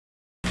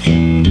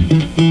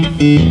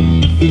I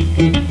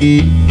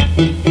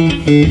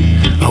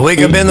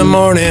wake up in the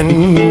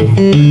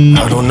morning,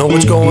 I don't know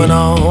what's going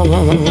on.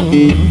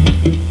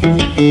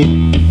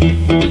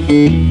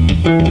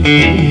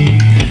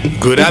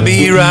 Could I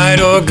be right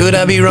or could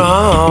I be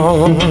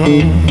wrong?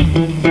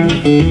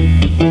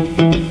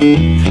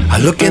 I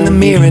look in the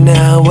mirror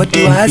now, what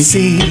do I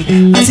see?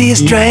 I see a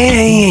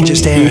stranger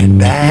staring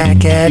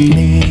back at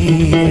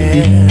me.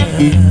 Yeah.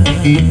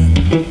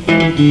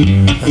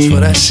 That's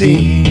what I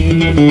see.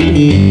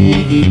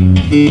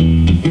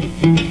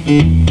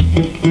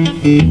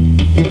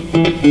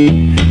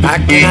 I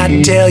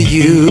cannot tell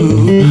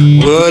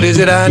you what is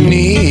it I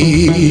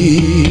need.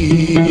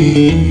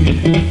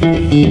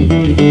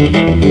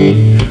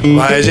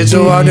 Why is it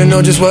so hard to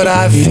know just what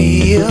I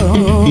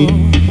feel?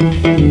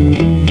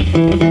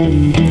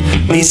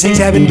 These things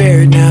have been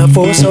buried now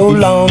for so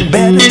long.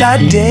 Better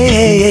start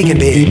taking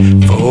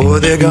before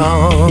they're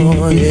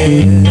gone,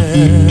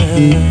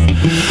 yeah.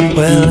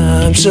 Well,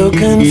 I'm so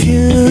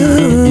confused.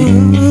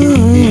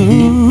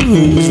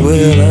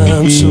 Well,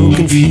 I'm so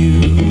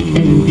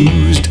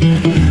confused.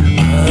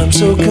 I'm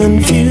so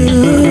confused.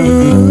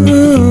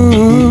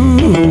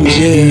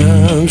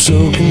 Yeah, I'm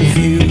so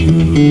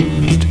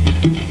confused.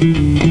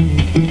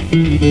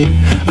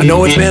 I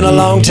know it's been a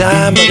long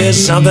time, but there's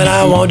something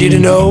I want you to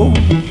know.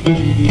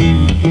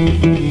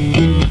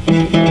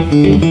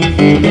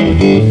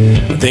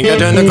 I think I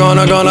turned the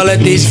corner, gonna let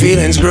these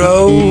feelings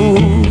grow.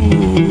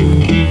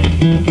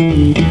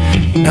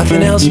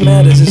 Nothing else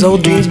matters as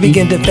old dreams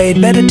begin to fade.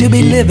 Better to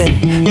be living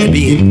than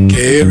being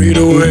carried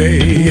away,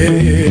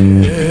 yeah.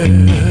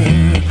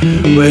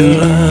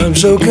 Well, I'm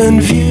so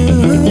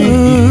confused.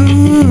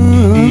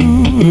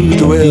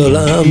 Well,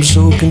 I'm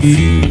so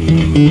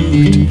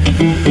confused.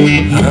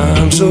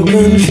 I'm so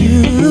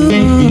confused.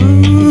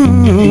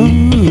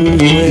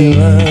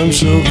 Well, I'm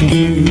so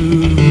confused.